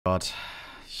God.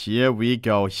 Here we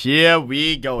go. Here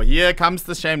we go. Here comes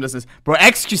the shamelessness. Bro,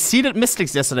 XQ seeded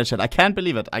Mystics yesterday, chat. I can't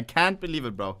believe it. I can't believe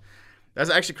it, bro.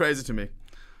 That's actually crazy to me.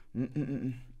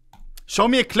 Show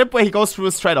me a clip where he goes through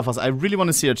his trade offers. I really want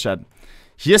to see it, chat.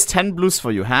 Here's 10 blues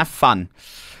for you. Have fun.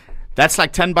 That's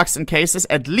like 10 bucks in cases.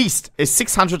 At least a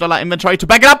 $600 inventory to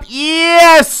back it up.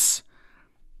 Yes!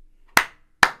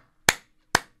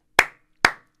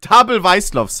 Double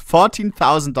Weissloffs.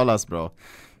 $14,000, bro.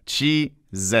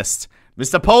 Jesus.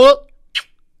 Mr. Pole.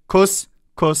 Kuss,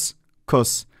 kuss,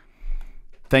 kuss.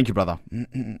 Thank you, brother.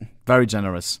 Very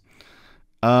generous.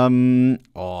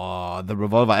 Oh, the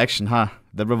revolver action, huh?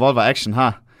 The revolver action,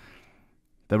 huh?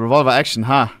 The revolver action,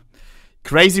 huh?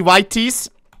 Crazy white tees.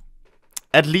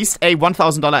 At least a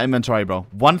 $1,000 inventory, bro.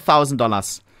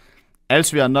 $1,000.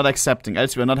 Else we are not accepting.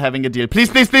 Else we are not having a deal. Please,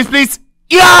 please, please, please.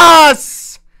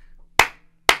 Yes!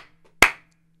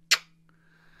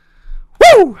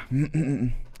 Woo!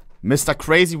 Mr.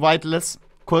 Crazy Whitelist.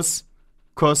 Kuss,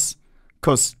 kuss,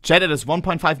 kuss. Chat, it is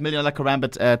 $1.5 million like a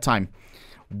karambit time.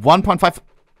 1.5.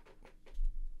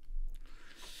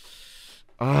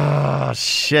 Ah,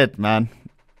 shit, man.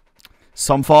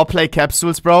 Some foreplay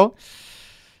capsules, bro.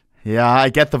 Yeah, I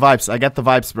get the vibes. I get the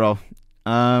vibes, bro.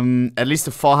 At least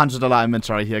a $400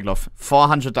 inventory here, Glove.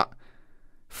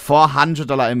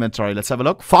 $400 inventory. Let's have a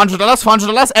look. $400,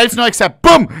 $400. Else no accept.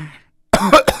 Boom!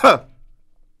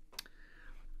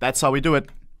 That's how we do it.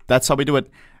 That's how we do it.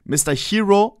 Mr.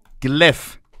 Hero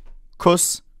Glyph.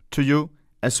 Kuss to you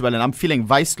as well. And I'm feeling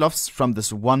Weissloffs from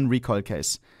this one recall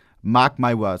case. Mark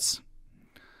my words.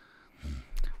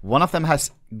 One of them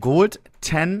has gold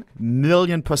 10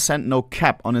 million % no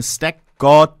cap on his stack.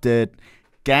 Got it.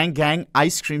 Gang, gang.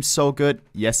 Ice cream so good.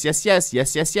 Yes, yes, yes.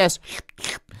 Yes, yes, yes.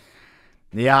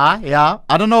 Yeah, yeah.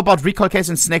 I don't know about recall case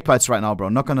and snake bites right now, bro.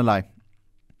 Not gonna lie.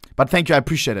 But thank you. I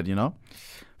appreciate it, you know.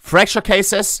 Fracture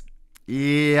cases.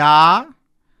 Yeah.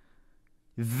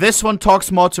 This one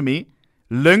talks more to me.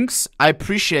 Lynx. I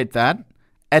appreciate that.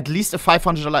 At least a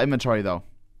 $500 inventory, though.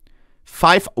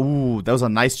 Ooh, those are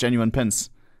nice, genuine pins.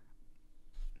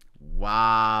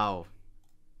 Wow.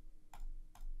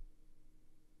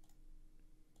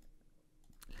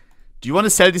 Do you want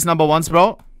to sell these number ones,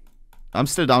 bro? I'm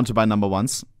still down to buy number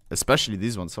ones. Especially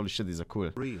these ones. Holy shit, these are cool.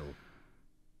 Real.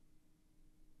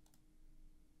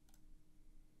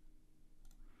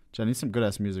 I need some good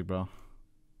ass music, bro.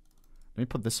 Let me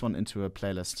put this one into a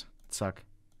playlist. Suck.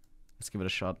 Let's give it a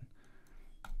shot.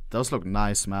 Those look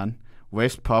nice, man.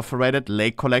 Waves perforated.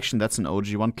 Lake collection. That's an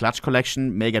OG one. Clutch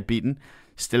collection. May get beaten.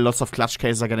 Still lots of clutch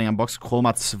cases are getting unboxed.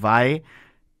 Chroma 2.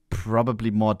 Probably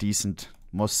more decent.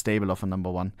 More stable of a number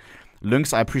one.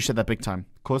 Lynx, I appreciate that big time.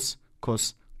 Kuss,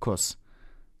 kuss, kuss.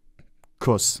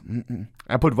 Kuss.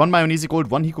 I put 1 Mayonnaise gold,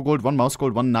 1 Hiko gold, 1 Mouse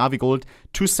gold, 1 Navi gold,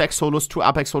 2 Sex solos, 2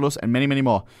 Apex solos, and many, many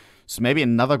more. So maybe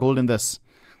another gold in this.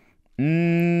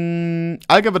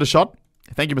 I'll give it a shot.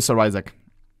 Thank you, Mr. Ryzek.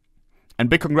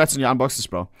 And big congrats on your unboxes,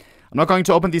 bro. I'm not going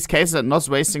to open these cases and not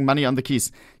wasting money on the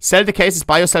keys. Sell the cases,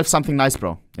 buy yourself something nice,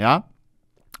 bro. Yeah?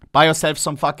 Buy yourself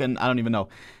some fucking, I don't even know.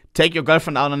 Take your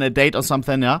girlfriend out on a date or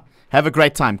something, yeah? Have a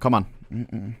great time, come on.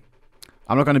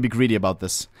 I'm not going to be greedy about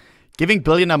this. Giving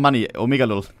billionaire money, Omega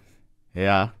lol.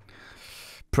 Yeah.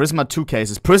 Prisma 2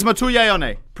 cases. Prisma 2, yay or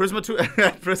nay? Prisma 2,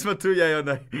 Prisma 2, yay or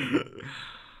nay?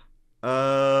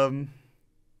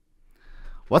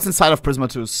 What's inside of Prisma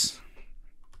 2s?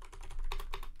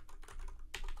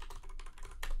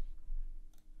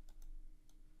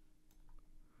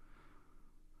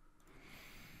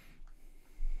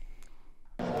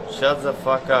 Shut the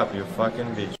fuck up, you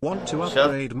fucking bitch. Want to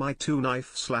upgrade my 2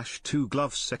 knife/2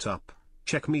 glove setup?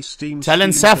 Check me Steam.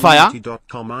 Talent Sapphire.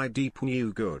 I deep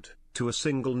new good to a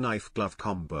single knife glove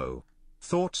combo.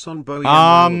 Thoughts on Bowie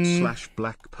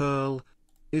Emerald/Black Pearl?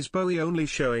 Is Bowie only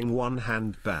showing one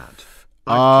hand bad?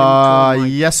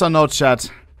 Yes or no,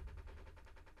 chat?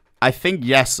 I think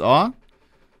yes, or?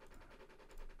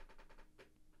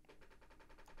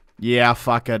 Yeah,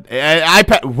 fuck it.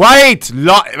 iPad. Wait!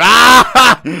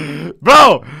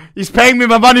 Bro! He's paying me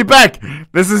my money back!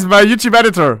 This is my YouTube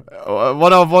editor.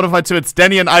 One of my tweets.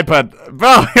 Danny and iPad.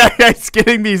 Bro, he's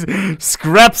getting these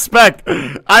scraps back.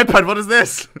 iPad, what is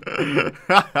this?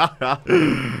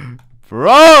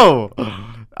 Bro!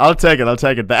 I'll take it, I'll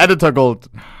take it. The editor gold.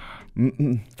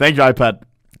 Thank you, iPad.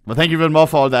 But thank you even more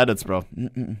for all the edits, bro.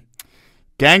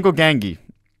 Gango Gangi.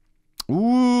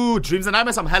 Ooh, Dreams and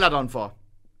Nightmares I'm hella down for.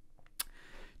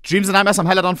 Dreams and Nightmares I'm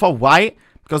hella down for. Why?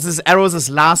 Because this is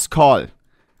Arrows' last call.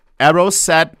 Arrows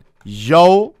said,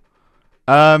 yo,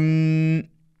 open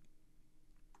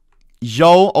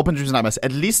Dreams and Nightmares.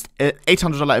 At least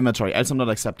 $800 inventory, else I'm not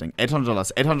accepting.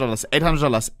 $800, $800,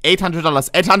 $800,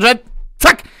 $800, $800.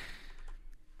 Zack!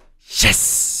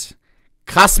 Yes!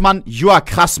 Krass, Mann. You are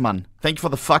krass, Mann. Thank you for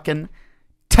the fucking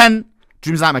 10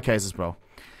 Dreams Nightmare cases, bro.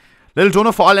 Little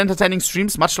donor for all entertaining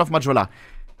streams. Much love, Majula.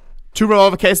 2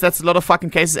 revolver case, that's a lot of fucking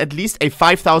cases. At least a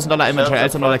 $5,000 inventory,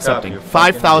 else I'm not accepting.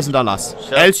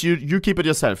 $5,000. Else you keep it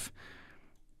yourself.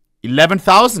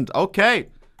 11,000. Okay.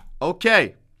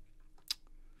 Okay.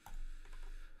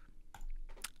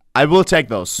 I will take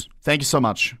those. Thank you so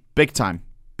much. Big time.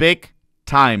 Big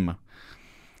time.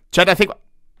 Chat, I think...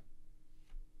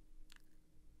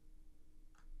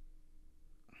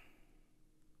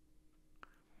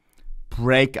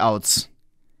 Breakouts.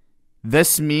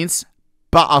 This means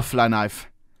butterfly knife.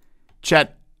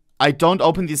 Chat, I don't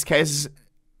open these cases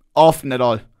often at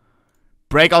all.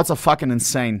 Breakouts are fucking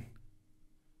insane.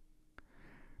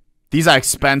 These are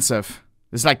expensive.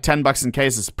 This is like $10 in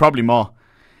cases, probably more.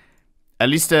 At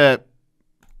least a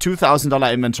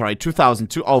 $2,000 inventory.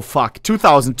 2,000. Oh fuck.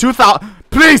 2,000. 2,000.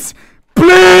 Please!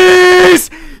 Please!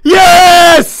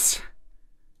 Yes!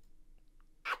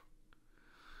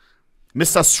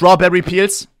 Mr. Strawberry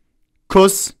Peels.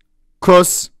 Kuss.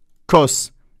 Kuss.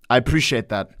 Kuss. I appreciate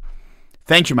that.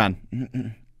 Thank you,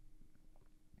 man.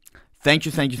 Thank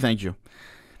you, thank you, thank you.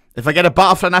 If I get a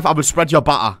butterfly knife, I will spread your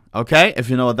butter. Okay? If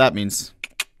you know what that means.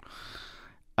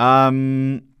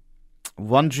 1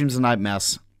 Dreams and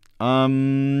Nightmares.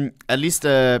 At least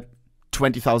a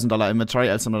 $20,000 inventory,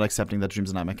 else I'm not accepting that Dreams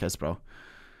and Nightmare case, bro.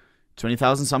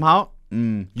 20,000 somehow?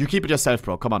 You keep it yourself,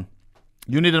 bro. Come on.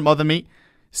 You need it more than me.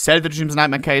 Sell the Dreams and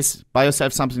Nightmare case. Buy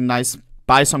yourself something nice.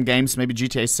 Buy some games. Maybe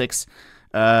GTA 6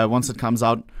 once it comes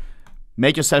out.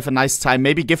 Make yourself a nice time.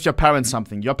 Maybe give your parents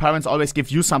something. Your parents always give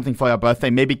you something for your birthday.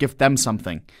 Maybe give them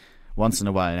something once in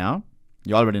a while, yeah?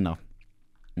 You already know.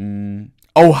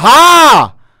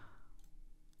 Oha!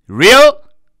 Real?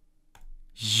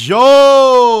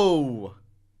 Yo!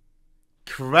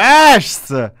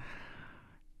 Crashed!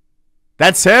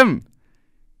 That's him.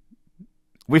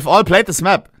 We've all played this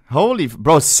map. Holy,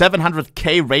 bro,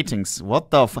 700k ratings.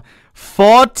 What the f...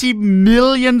 40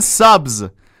 million subs.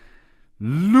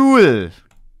 Lul.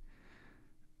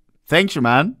 Thank you,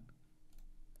 man.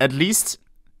 At least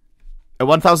a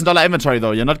 $1,000 inventory,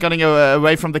 though. You're not getting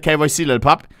away from the KYC, little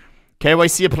pup.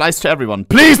 KYC applies to everyone.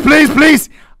 Please, please, please!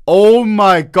 Oh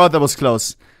my god, that was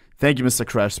close. Thank you, Mr.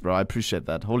 Crash, bro. I appreciate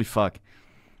that. Holy fuck.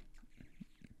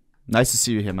 Nice to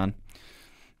see you here, man.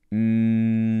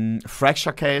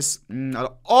 Fracture case.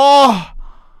 Oh!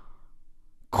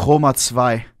 Chroma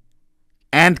 2.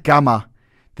 And Gamma.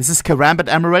 This is Karambit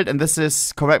Emerald, and this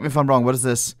is... Correct me if I'm wrong. What is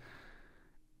this?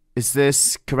 Is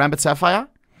this Karambit Sapphire?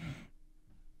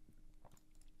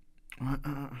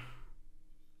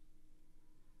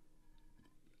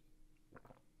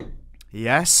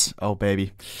 Yes. Oh,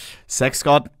 baby. Sex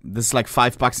God. This is like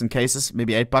 $5 in cases.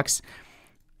 Maybe $8.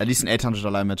 At least an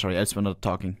 $800 inventory. Else we're not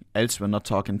talking. Else we're not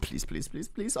talking. Please, please, please,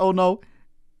 please. Oh, no.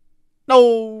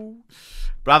 No.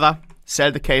 Brother,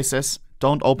 sell the cases.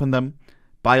 Don't open them.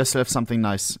 Buy yourself something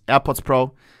nice. AirPods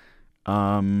Pro.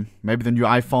 Maybe the new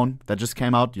iPhone that just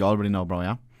came out. You already know, bro,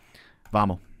 yeah?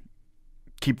 Vamo.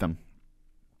 Keep them.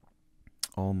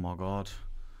 Oh, my God.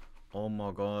 Oh,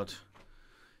 my God.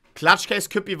 Clutch case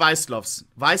could be Weissloff's.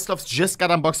 Weissloff's just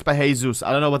got unboxed by Jesus.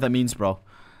 I don't know what that means, bro.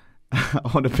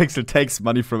 OhnePixel takes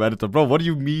money from editor. Bro, what do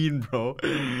you mean, bro?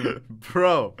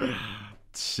 Bro.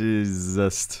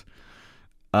 Jesus.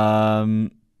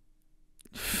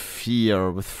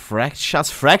 Fear with fractures.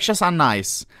 Fractures are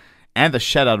nice. And the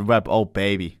shattered web. Oh,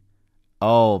 baby.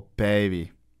 Oh,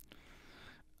 baby.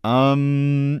 At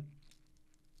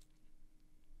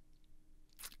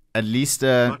least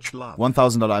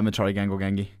 $1,000 inventory, Gango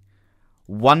Gangi.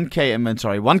 1k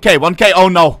inventory. 1k, 1k. Oh,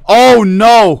 no. Oh,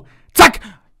 no. Zack.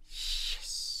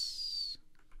 Yes.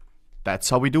 That's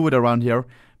how we do it around here.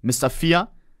 Mr. Fear,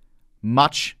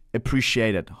 much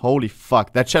appreciated. Holy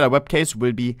fuck. That shattered web case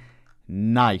will be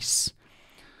nice.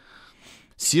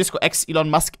 CSGO X Elon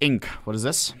Musk Inc. What is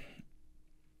this?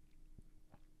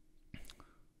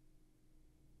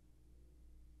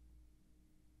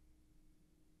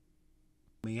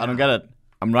 I don't get it.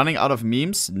 I'm running out of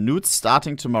memes. Nudes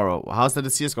starting tomorrow. How's that a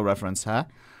CSGO reference, huh?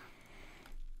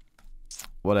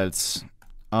 What else?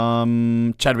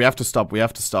 Chad, we have to stop. We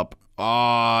have to stop.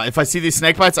 Oh, if I see these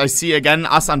snake bites, I see again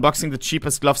us unboxing the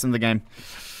cheapest gloves in the game.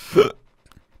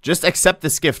 Just accept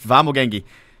this gift. Vamo Gengi.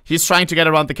 He's trying to get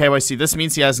around the KYC. This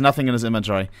means he has nothing in his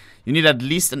inventory. You need at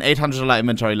least an $800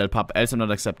 inventory, little pup. Else I'm not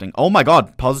accepting. Oh my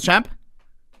god. Pause champ.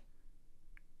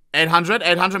 800,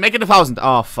 800. Make it 1,000.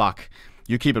 Oh, fuck.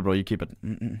 You keep it, bro. You keep it.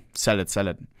 Sell it, sell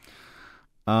it.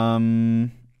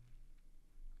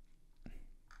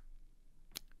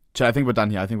 Chat, I think we're done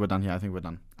here. I think we're done here. I think we're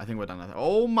done. I think we're done.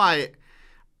 Oh my.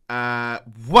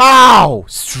 Wow!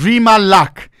 Streamer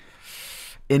luck.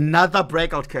 Another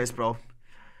breakout case, bro.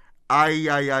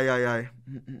 Ay.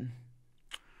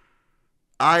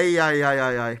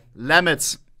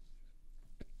 Limits.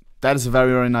 That is a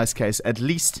very, very nice case. At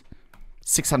least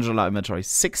 $600 inventory.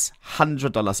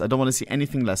 $600. I don't want to see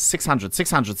anything less. 600.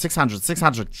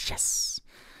 Yes.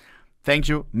 Thank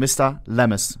you, Mr.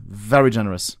 Lemus. Very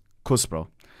generous. Kuss, bro.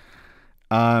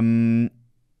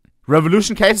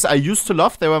 Revolution cases I used to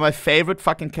love. They were my favorite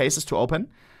fucking cases to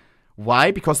open. Why?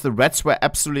 Because the reds were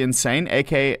absolutely insane.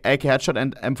 AK Headshot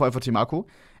and M4 for Timaku.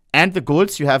 And the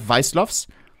golds, you have Weissloffs.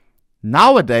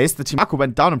 Nowadays, the Timaku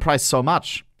went down in price so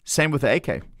much. Same with the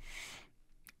AK.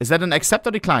 Is that an accept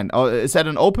or decline? Or is that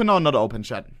an open or not open,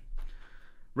 chat?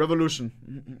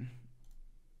 Revolution.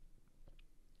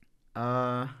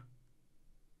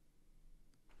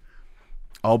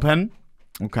 Open.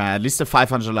 Okay, at least a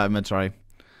 $500 inventory.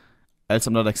 Else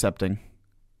I'm not accepting.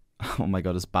 Oh my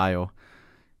god, it's bio.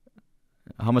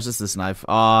 How much is this knife?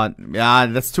 Yeah,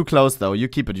 that's too close though. You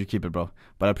keep it, bro.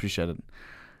 But I appreciate it.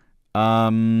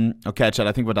 Okay, chat,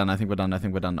 I think we're done.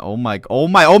 Oh my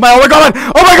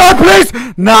god, please!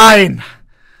 9!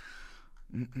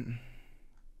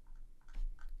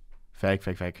 Fake.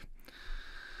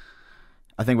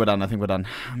 I think we're done.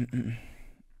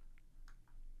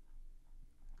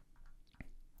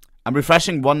 I'm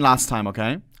refreshing one last time,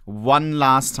 okay? One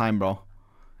last time, bro.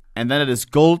 And then it is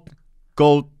gold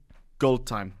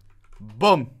time.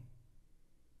 Boom!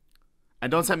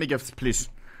 And don't send me gifts, please.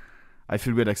 I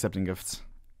feel weird accepting gifts.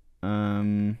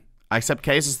 I accept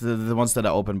cases, the ones that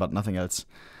are open, but nothing else.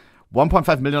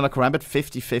 $1.5 million Karambit,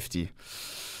 50-50.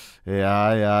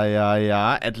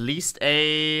 Yeah. At least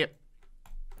a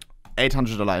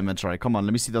 $800 inventory. Come on,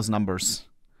 let me see those numbers.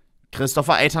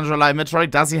 Christopher, $800 inventory.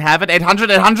 Does he have it?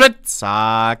 800.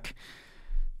 Zack.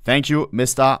 Thank you,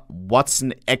 Mr.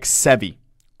 Watson X Savvy.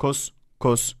 Kuss.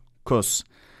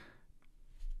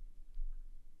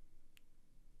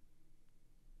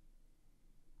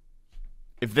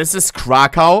 If this is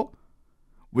Krakow,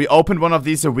 we opened one of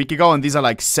these a week ago, and these are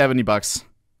like $70.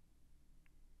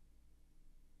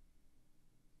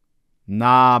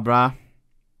 Nah, bruh.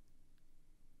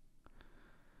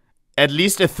 At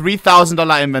least a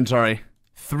 $3,000 inventory.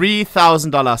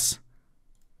 $3,000.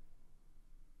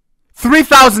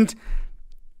 3,000!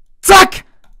 Zack!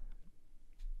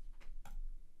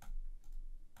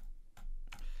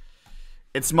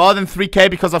 It's more than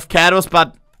 3K because of Kados,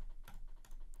 but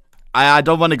I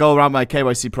don't want to go around my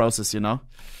KYC process, you know?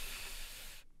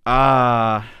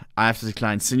 I have to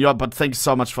decline. Senor, but thank you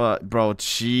so much for... Bro,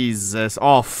 Jesus.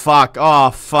 Oh, fuck.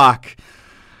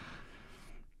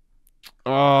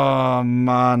 Oh,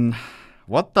 man.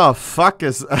 What the fuck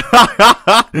is...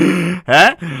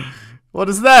 Huh? What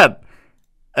is that?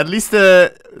 At least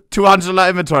a $200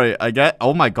 inventory, I get.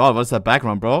 Oh my god, what is that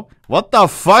background, bro? What the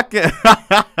fuck? What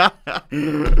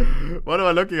am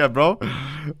I looking at, bro?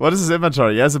 What is his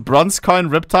inventory? He has a bronze coin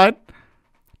Riptide.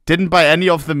 Didn't buy any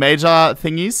of the major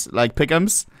thingies, like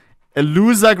pick'ems. A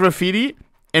loser graffiti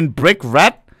in brick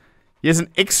red. He has an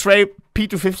X-ray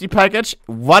P250 package,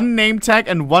 one name tag,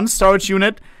 and one storage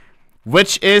unit,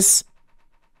 which is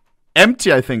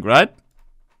empty, I think, right?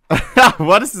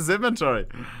 What is his inventory?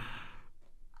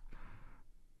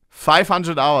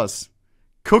 500 hours.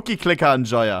 Cookie clicker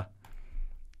enjoyer.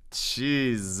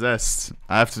 Jesus.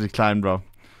 I have to decline, bro.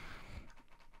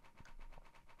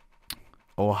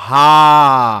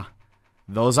 Oha.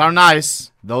 Those are nice.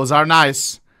 What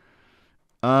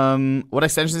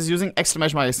extension is he using?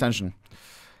 Exclamation mark extension.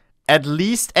 At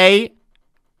least a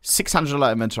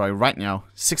 $600 inventory right now.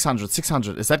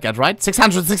 600. Is that get right?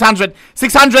 600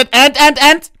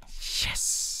 and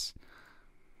yes.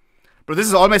 But this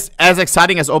is almost as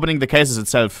exciting as opening the cases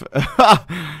itself.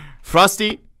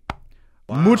 Frosty.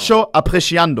 Wow. Mucho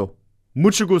apreciando.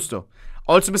 Mucho gusto.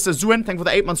 Also, Mr. Zuen, thank you for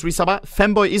the 8 months resubber.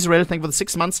 Femboy Israel, thank you for the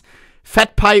 6 months.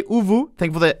 Fat Pie Uvu, thank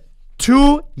you for the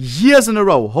 2 years in a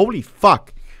row. Holy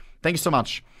fuck. Thank you so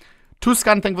much.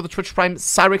 Tuscan, thank you for the Twitch Prime.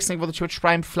 Cyrix, thank you for the Twitch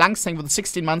Prime. Flanks, thank you for the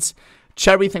 16 months.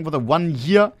 Cherry, thank you for the 1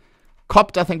 year.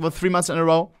 Copter, thank you for 3 months in a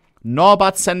row.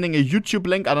 Norbert sending a YouTube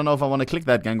link. I don't know if I want to click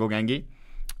that, Gango Gangi.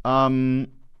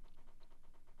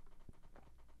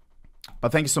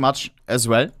 But thank you so much as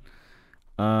well.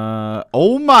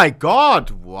 Oh my god,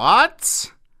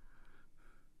 what?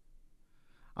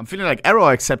 I'm feeling like Arrow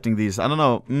accepting these. I don't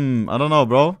know. I don't know,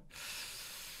 bro.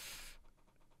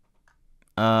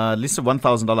 At least a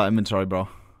 $1,000 inventory, bro.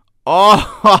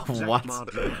 Oh, what?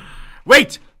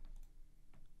 Wait!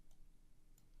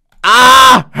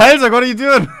 Ah! Helzak, what are you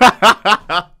doing?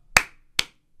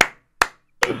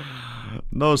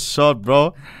 No shot,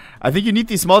 bro. I think you need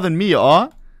these more than me,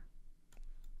 or?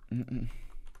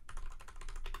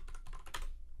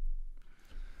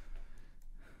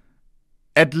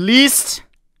 At least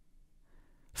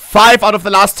 5 out of the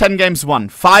last 10 games won.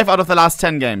 5 out of the last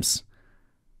 10 games.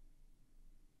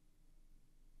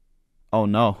 Oh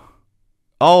no.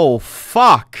 Oh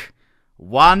fuck.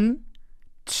 1,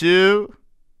 2.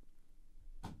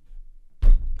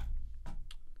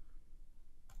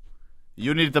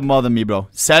 You need them more than me, bro.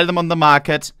 Sell them on the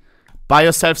market. Buy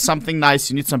yourself something nice.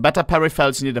 You need some better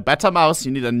peripherals. You need a better mouse.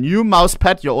 You need a new mouse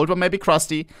pad. Your old one may be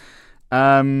crusty.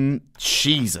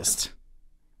 Jesus.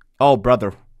 Oh,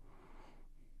 brother.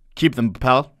 Keep them,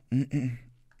 pal.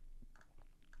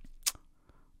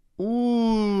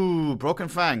 Ooh, Broken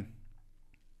Fang.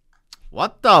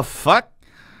 What the fuck?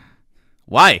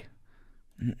 Why?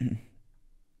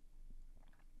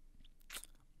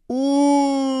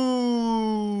 Ooh.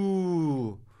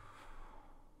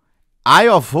 Eye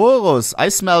of Horus. I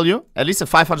smell you. At least a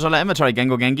 $500 inventory,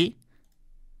 Gengo Gengi.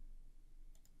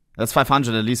 That's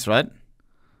 500 at least, right?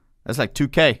 That's like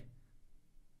 2K.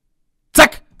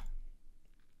 Zack!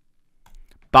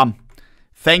 Bam.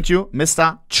 Thank you,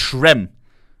 Mr. Trim.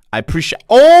 I appreciate.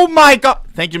 Oh my god.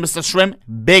 Thank you, Mr. Trim.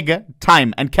 Big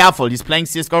time. And careful. He's playing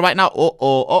CSGO right now.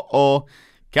 Oh.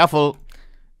 Careful.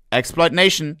 Exploit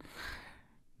Nation.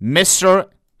 Mr.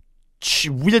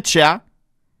 Wheelchair.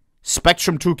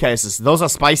 Spectrum 2 cases. Those are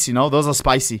spicy, no? Those are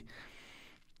spicy.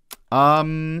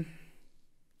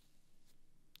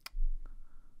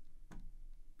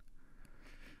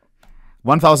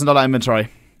 $1,000 inventory.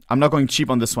 I'm not going cheap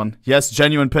on this one. Yes,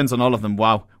 genuine pins on all of them.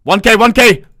 Wow. 1K,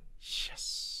 1K!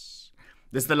 Yes.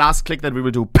 This is the last click that we will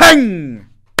do. Ping!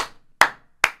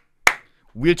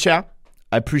 Wheelchair.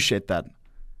 I appreciate that.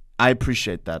 I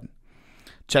appreciate that.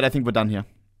 Chat, I think we're done here.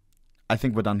 I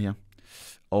think we're done here.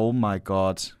 Oh my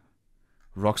god.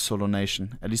 Rock Solo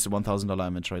Nation. At least a $1,000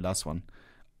 inventory. Last one.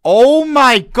 Oh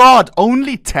my god.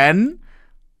 Only 10?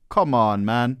 Come on,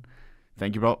 man.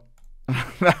 Thank you, bro.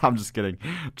 I'm just kidding.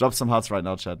 Drop some hearts right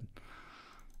now, chat.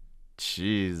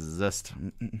 Jesus.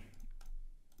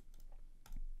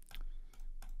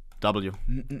 W.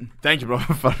 Thank you, bro.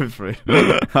 For free.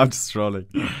 I'm just trolling.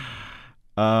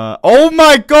 Oh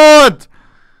my god!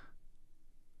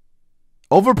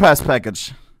 Overpass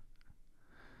package.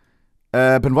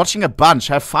 Been watching a bunch.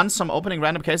 Have fun. Some opening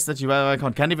random cases that you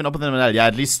can't even open them. Yeah,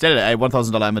 at least still a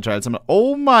 $1,000 inventory.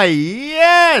 Oh my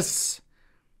yes!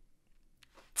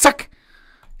 Zack!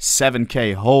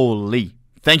 7K. Holy.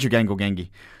 Thank you, Gengo Gengi.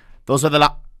 Those are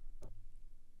the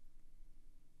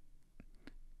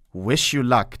Wish you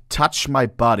luck. Touch my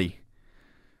body.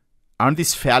 Aren't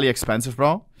these fairly expensive,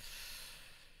 bro?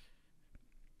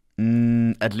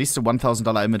 At least a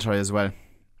 $1,000 inventory as well.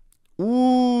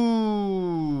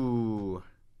 Ooh.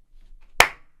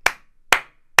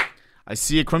 I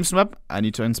see a Crimson Web. I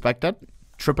need to inspect that.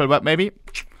 Triple Web, maybe.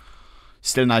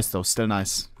 Still nice, though. Still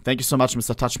nice. Thank you so much,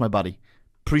 Mr. Touch My Body.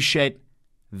 Appreciate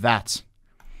that.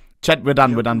 Chat, we're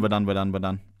done. We're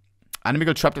done. Enemy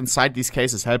girl trapped inside these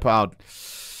cases. Help her out.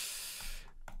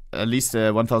 At least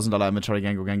a $1,000 inventory,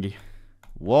 Gengo Gengi.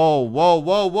 Whoa.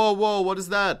 What is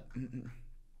that?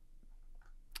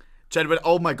 Chat,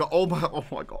 oh my god. Oh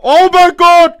my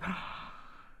god.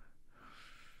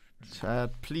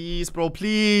 Chat, please, bro,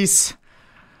 please.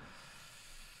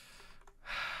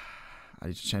 I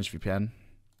need to change VPN.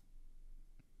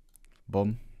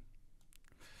 Boom.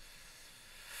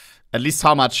 At least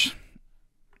how much?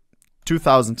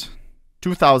 2,000.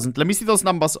 2,000. Let me see those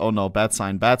numbers. Oh no, bad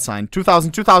sign, bad sign.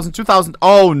 2,000, 2,000, 2,000.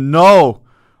 Oh no.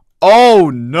 Oh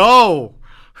no.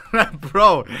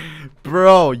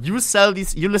 Bro, you sell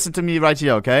these. You listen to me right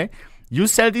here, okay? You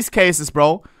sell these cases,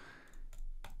 bro.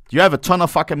 You have a ton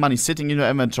of fucking money sitting in your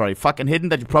inventory, fucking hidden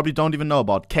that you probably don't even know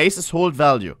about. Cases hold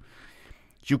value.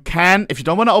 You can, if you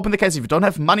don't want to open the case, if you don't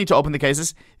have money to open the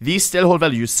cases, these still hold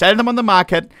value. You sell them on the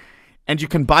market, and you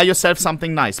can buy yourself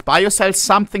something nice. Buy yourself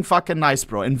something fucking nice,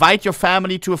 bro. Invite your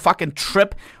family to a fucking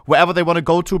trip, wherever they want to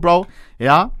go to, bro.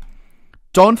 Yeah?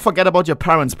 Don't forget about your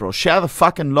parents, bro. Share the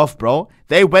fucking love, bro.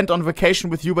 They went on vacation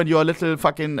with you when you were a little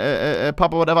fucking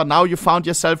pup or whatever. Now you found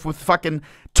yourself with fucking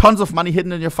tons of money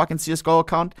hidden in your fucking CSGO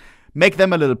account. Make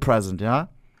them a little present, yeah?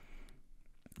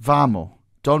 Vamo.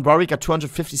 Don't worry, got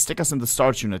 250 stickers in the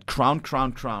storage unit.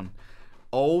 Crown.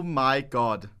 Oh my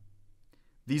god.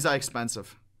 These are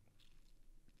expensive.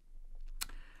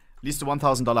 At least a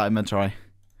 $1,000 inventory.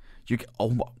 You can, oh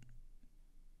my.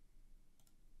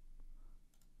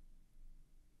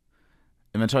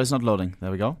 Inventory is not loading.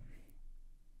 There we go.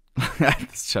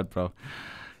 This chat, bro.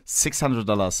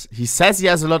 $600. He says he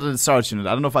has a lot in the storage unit.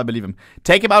 I don't know if I believe him.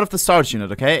 Take him out of the storage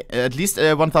unit, okay? At least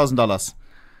 $1,000.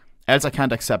 Else I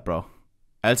can't accept, bro.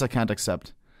 Else I can't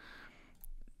accept.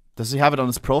 Does he have it on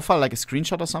his profile, like a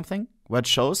screenshot or something, where it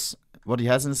shows what he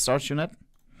has in his storage unit?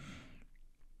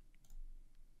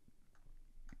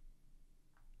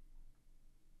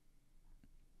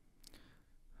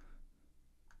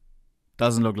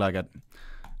 Doesn't look like it.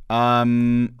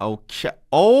 Okay.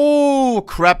 Oh,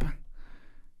 crap.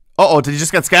 Uh-oh, did he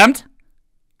just get scammed?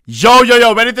 Yo,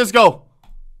 where did this go?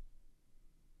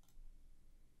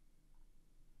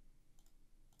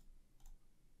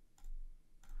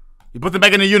 You put them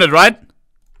back in the unit, right?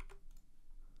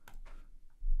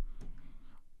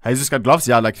 Hey, you just got gloves?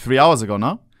 Yeah, like 3 hours ago,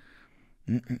 no?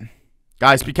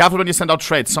 Guys, be careful when you send out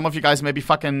trades. Some of you guys may be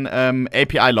fucking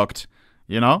API locked,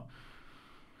 you know?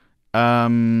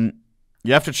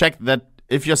 You have to check that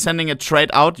if you're sending a trade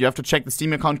out, you have to check the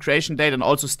Steam account creation date and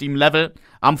also Steam level.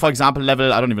 I'm, for example,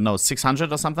 level, I don't even know,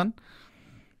 600 or something.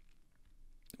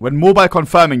 When mobile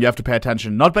confirming, you have to pay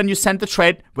attention. Not when you send the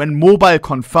trade, when mobile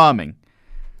confirming.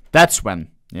 That's when,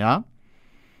 yeah?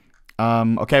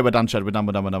 Okay, we're done, chat. We're done.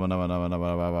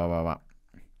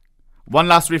 One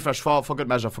last refresh for good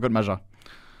measure,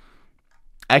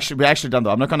 Actually, we're actually done,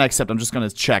 though. I'm not gonna accept. I'm just gonna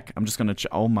check.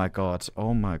 Oh my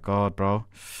god, bro.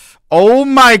 Oh,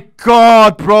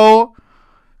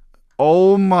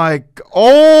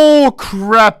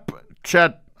 crap.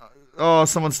 Chat. Oh,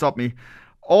 someone stop me.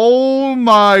 Oh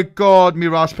my god,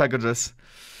 Mirage packages.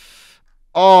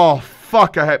 Oh,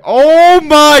 fuck, I have. Oh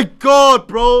my god,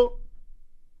 bro.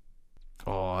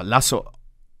 Oh, Lasso.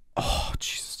 Oh,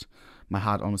 Jesus. My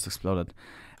heart almost exploded.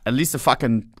 At least a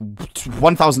fucking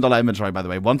 $1,000 inventory, by the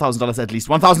way. $1,000 at least.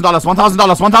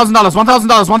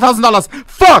 $1,000.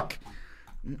 Fuck!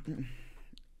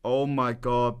 Oh my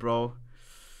god, bro.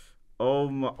 Oh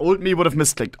my. Old me would have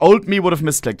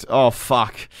misclicked. Oh,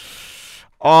 fuck.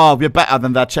 Oh, we're better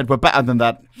than that, chat. We're better than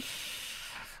that.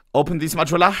 Open these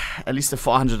modular. At least a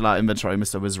 $400 inventory,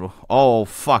 Mr. Wizro. Oh,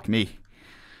 fuck me.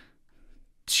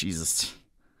 Jesus.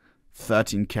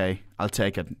 13k. I'll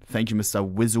take it. Thank you, Mr.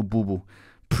 Wizu Boo Boo.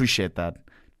 Appreciate that.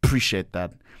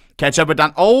 Catch up, we're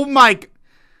done. Oh my.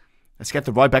 Let's get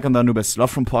the Roy back on the Anubis.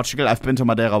 Love from Portugal. I've been to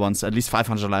Madeira once. At least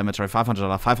 $500 inventory.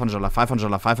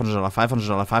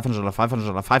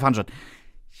 $500.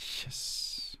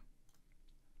 Yes.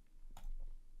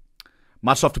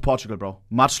 Much love to Portugal, bro.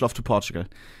 Much love to Portugal.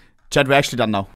 Chat, we're actually done now.